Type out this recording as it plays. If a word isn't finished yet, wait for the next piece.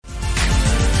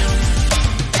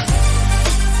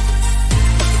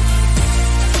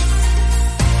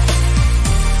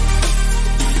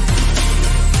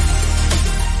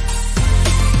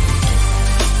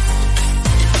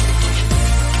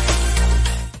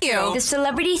you. The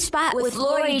Celebrity Spot with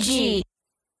Lori G.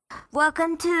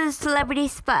 Welcome to the Celebrity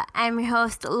Spot. I'm your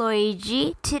host, Lori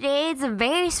G. Today is a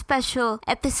very special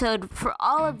episode for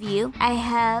all of you. I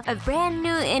have a brand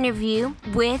new interview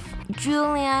with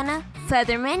Juliana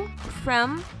Fetherman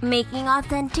from Making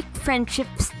Authentic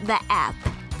Friendships, the app.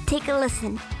 Take a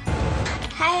listen.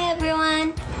 Hi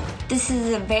everyone. This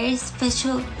is a very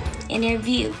special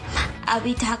interview. I'll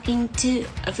be talking to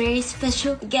a very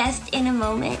special guest in a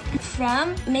moment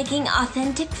from Making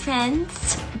Authentic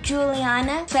Friends,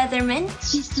 Juliana Fetherman.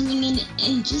 She's coming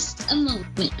in just a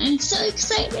moment. I'm so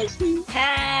excited.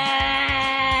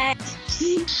 Hi.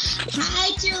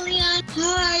 Hi, Juliana.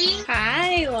 How are you?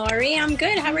 Hi, Lori. I'm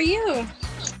good. How are you?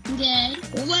 Good.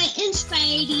 What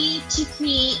inspired you to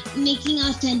create Making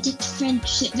Authentic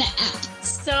Friendship, the app?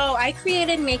 So I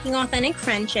created Making Authentic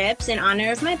Friendships in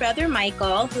honor of my brother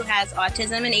Michael, who has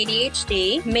autism and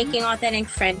ADHD. Making Authentic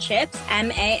Friendships,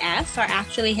 MAF, are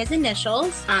actually his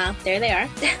initials. There they are.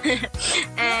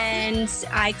 And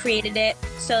I created it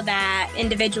so that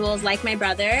individuals like my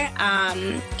brother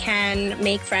can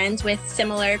make friends with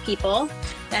similar people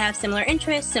that have similar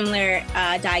interests, similar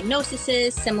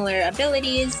diagnoses, similar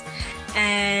abilities.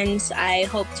 And I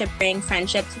hope to bring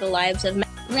friendship to the lives of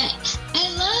Right. I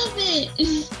love it.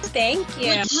 Thank you.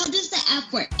 How does the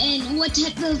app work? And what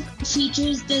type of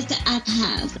features does the app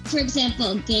have? For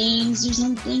example, games or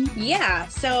something? Yeah,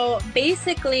 so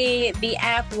basically the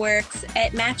app works,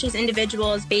 it matches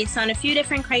individuals based on a few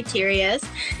different criterias.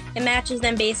 It matches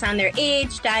them based on their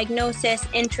age, diagnosis,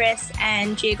 interests,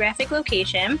 and geographic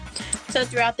location. So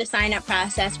throughout the sign-up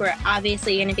process, we're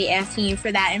obviously going to be asking you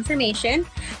for that information.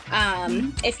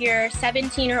 If you're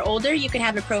 17 or older, you can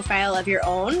have a profile of your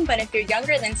own. But if you're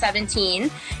younger than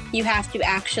 17, you have to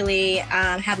actually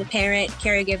have a parent,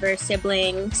 caregiver,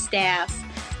 sibling, staff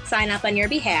sign up on your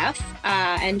behalf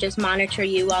and just monitor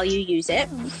you while you use it.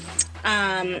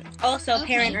 Also,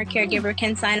 parent or caregiver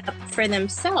can sign up for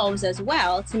themselves as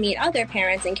well to meet other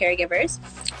parents and caregivers.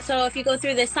 So if you go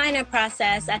through the sign-up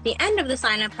process, at the end of the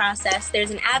sign-up process, there's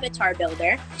an avatar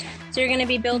builder. So you're going to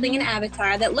be building an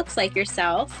avatar that looks like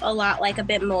yourself, a lot like a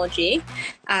Bitmoji.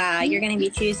 You're going to be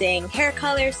choosing hair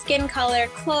color, skin color,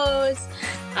 clothes,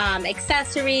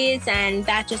 accessories, and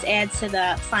that just adds to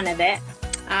the fun of it.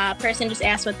 Person just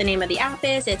asked what the name of the app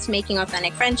is. It's Making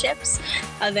Authentic Friendships,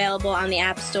 available on the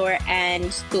App Store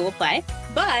and Google Play.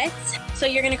 So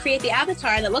you're going to create the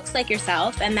avatar that looks like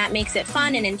yourself, and that makes it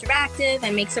fun and interactive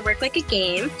and makes it work like a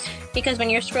game. Because when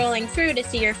you're scrolling through to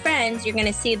see your friends, you're going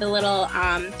to see the little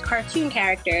cartoon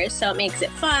characters, so it makes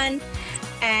it fun.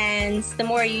 And the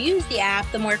more you use the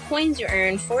app, the more coins you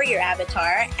earn for your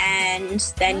avatar, and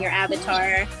then your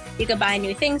avatar, you can buy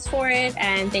new things for it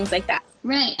and things like that.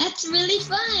 Right, that's really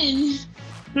fun.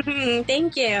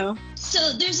 Thank you.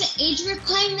 So there's an age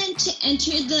requirement to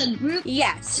enter the group?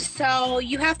 Yes, so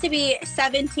you have to be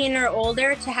 17 or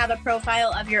older to have a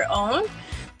profile of your own,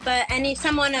 but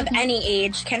someone of any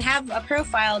age can have a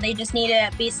profile. They just need to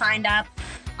be signed up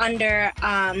under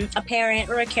a parent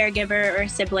or a caregiver or a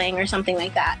sibling or something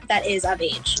like that is of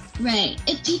age. Right.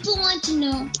 If people want to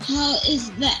know, how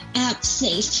is the app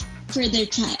safe for their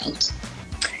child?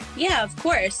 Yeah, of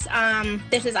course.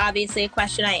 This is obviously a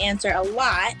question I answer a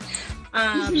lot.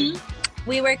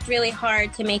 We worked really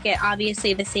hard to make it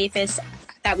obviously the safest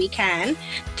that we can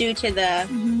due to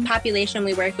the population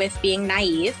we work with being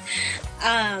naive.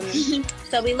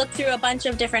 So we looked through a bunch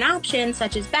of different options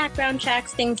such as background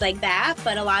checks, things like that,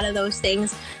 but a lot of those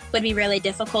things would be really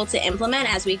difficult to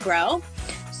implement as we grow.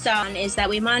 So is that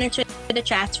we monitor the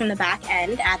chats from the back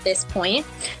end at this point.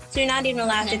 So you're not even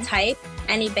allowed to type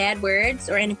any bad words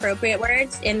or inappropriate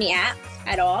words in the app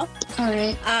at all. All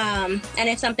right. And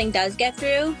if something does get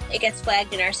through, it gets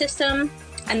flagged in our system,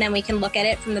 and then we can look at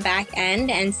it from the back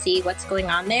end and see what's going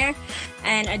on there.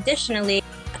 And additionally,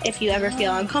 if you ever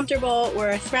feel uncomfortable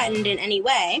or threatened in any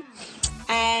way,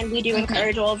 and we do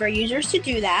encourage all of our users to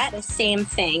do that, the same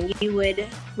thing. You would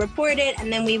report it,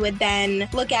 and then we would then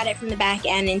look at it from the back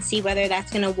end and see whether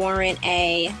that's going to warrant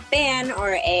a ban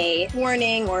or a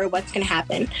warning or what's going to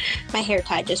happen. My hair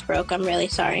tie just broke. I'm really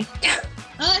sorry.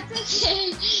 Oh, it's okay.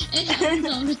 It happens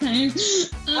all the time.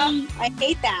 I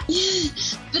hate that.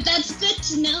 But that's good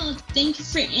to know. Thank you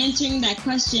for answering that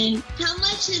question. How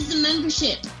much is the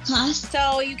membership cost?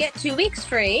 So you get 2 weeks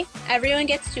free. Everyone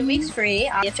gets 2 weeks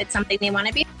free if it's something they want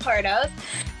to be a part of.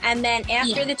 And then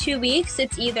after the 2 weeks,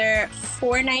 it's either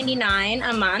 $4.99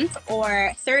 a month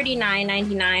or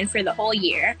 $39.99 for the whole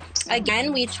year.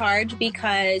 Again, we charge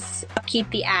because keep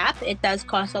the app. It does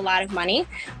cost a lot of money,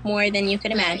 more than you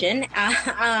could imagine.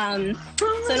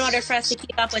 So in order for us to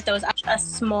keep up with those, a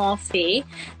small fee.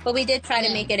 But we did try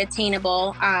to make it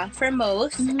attainable for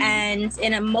most. And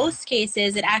in most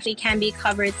cases, it actually can be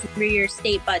covered through your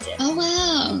state budget. Oh,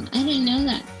 wow. I didn't know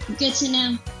that. Good to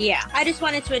know. Yeah. I just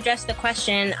wanted to address the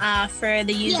question for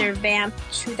the user Vamp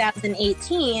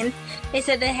 2018. They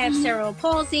said they have cerebral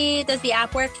palsy. Does the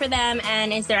app work for them?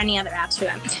 And is there any other apps for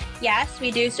them? Yes,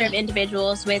 we do serve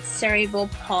individuals with cerebral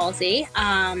palsy.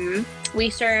 We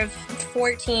serve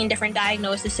 14 different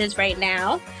diagnoses right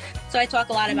now. So I talk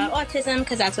a lot about autism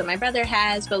because that's what my brother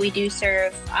has, but we do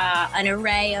serve an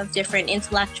array of different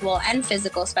intellectual and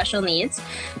physical special needs.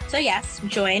 So yes,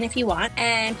 join if you want.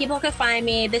 And people can find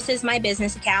me. This is my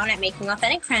business account at Making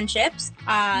Authentic Friendships.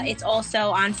 It's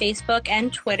also on Facebook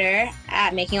and Twitter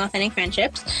at Making Authentic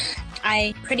Friendships.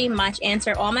 I pretty much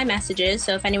answer all my messages.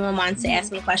 So if anyone wants to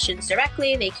ask me questions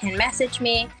directly, they can message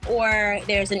me, or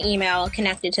there's an email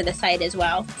connected to the site as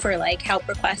well for like help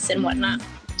requests and whatnot.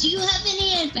 Do you have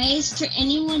any advice for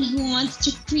anyone who wants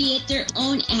to create their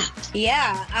own app?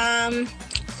 Yeah.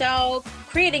 So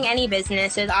creating any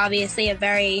business is obviously a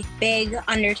very big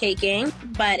undertaking,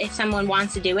 but if someone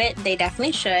wants to do it, they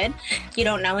definitely should. You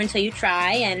don't know until you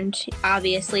try, and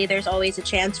obviously there's always a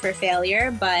chance for failure,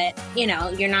 but you know,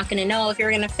 you're not going to know if you're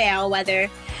going to fail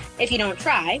if you don't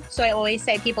try. So I always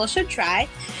say people should try.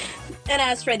 And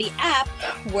as for the app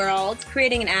world,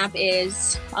 creating an app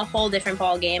is a whole different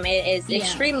ballgame. It is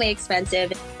extremely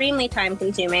expensive, extremely time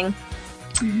consuming.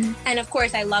 And of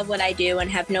course, I love what I do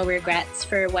and have no regrets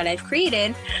for what I've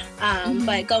created.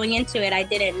 But going into it, I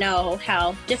didn't know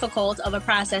how difficult of a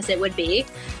process it would be.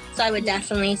 So I would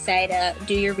definitely say to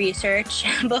do your research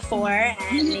before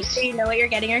and make sure you know what you're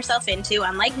getting yourself into,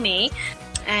 unlike me.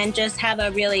 And just have a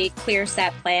really clear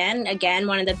set plan. Again,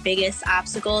 one of the biggest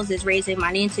obstacles is raising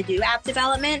money to do app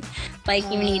development. Like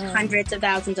you need hundreds of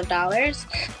thousands of dollars.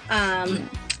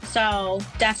 So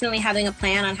definitely having a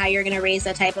plan on how you're going to raise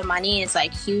that type of money is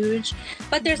like huge.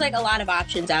 But there's like a lot of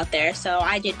options out there. So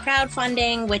I did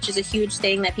crowdfunding, which is a huge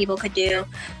thing that people could do.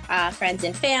 Friends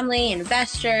and family,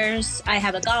 investors. I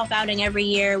have a golf outing every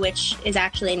year, which is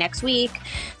actually next week.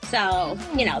 So,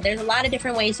 you know, there's a lot of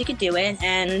different ways you could do it.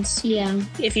 And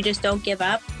if you just don't give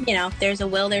up, you know, there's a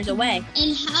will, there's a way.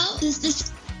 And how does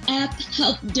this app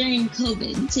help during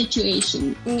COVID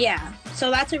situation? Yeah,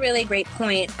 so that's a really great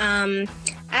point.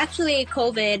 Actually,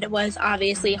 COVID was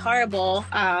obviously horrible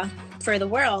for the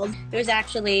world. It was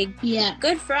actually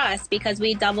good for us because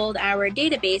we doubled our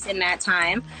database in that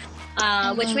time.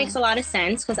 Which makes a lot of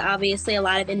sense because obviously a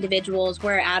lot of individuals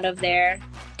were out of their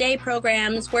day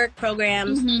programs, work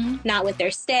programs, not with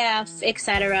their staff,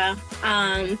 etc.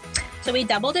 So we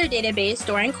doubled our database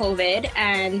during COVID,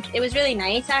 and it was really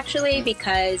nice actually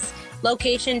because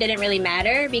location didn't really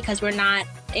matter because we're not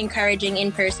encouraging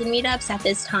in-person meetups at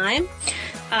this time.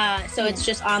 So it's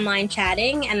just online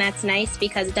chatting, and that's nice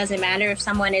because it doesn't matter if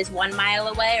someone is 1 mile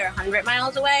away or 100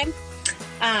 miles away.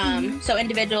 So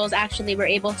individuals actually were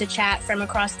able to chat from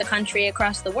across the country,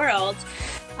 across the world,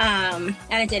 and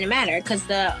it didn't matter because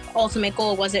the ultimate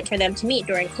goal wasn't for them to meet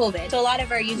during COVID. So a lot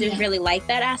of our users really like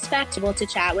that aspect, able to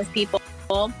chat with people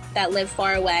that live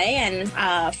far away. And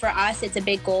for us, it's a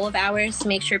big goal of ours to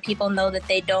make sure people know that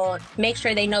they know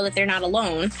that they're not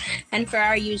alone. And for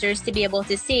our users to be able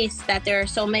to see that there are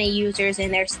so many users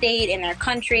in their state, in their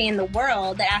country, in the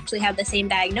world that actually have the same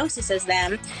diagnosis as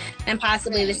them and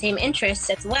possibly the same interests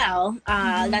as well.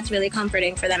 That's really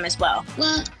comforting for them as well.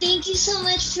 Well, thank you so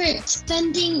much for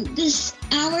spending this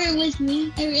hour with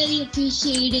me. I really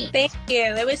appreciate it. Thank you.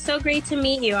 It was so great to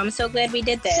meet you. I'm so glad we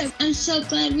did this. I'm so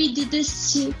glad we did this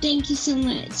too. Thank you so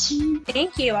much.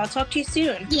 Thank you. I'll talk to you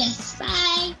soon. Yes.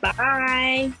 Bye.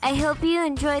 Bye. I hope you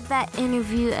enjoyed that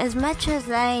interview as much as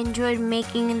I enjoyed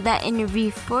making that interview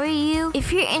for you.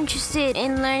 If you're interested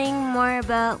in learning more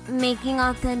about Making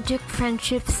Authentic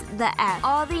Friendships, the app,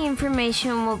 all the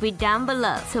information will be down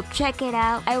below, so check it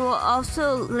out. I will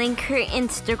also link her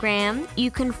Instagram. You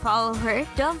can follow her.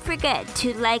 Don't forget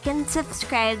to like and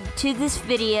subscribe to this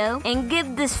video and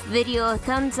give this video a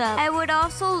thumbs up. I would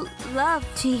also love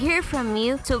to hear from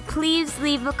you, so please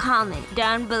leave a comment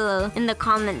down below in the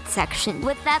comment section.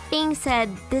 With that being said,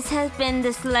 this has been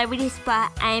the Celebrity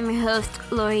Spot. I am your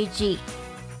host, Lori G.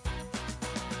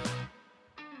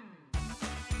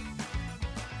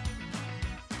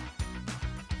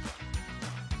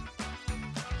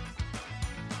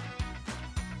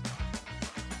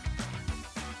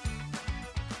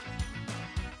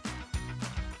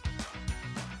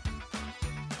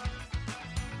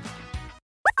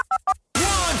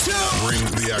 during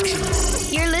the action.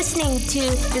 You're listening to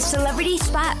the Celebrity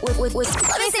Spot with let me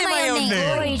say my own name,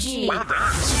 Lori G. You're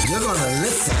gonna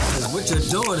listen, because what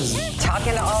you're doing is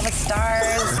talking to all the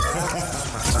stars.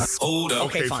 Hold up.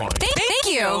 Okay, fine. Thank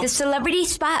you. The Celebrity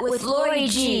Spot with Lori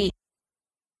G.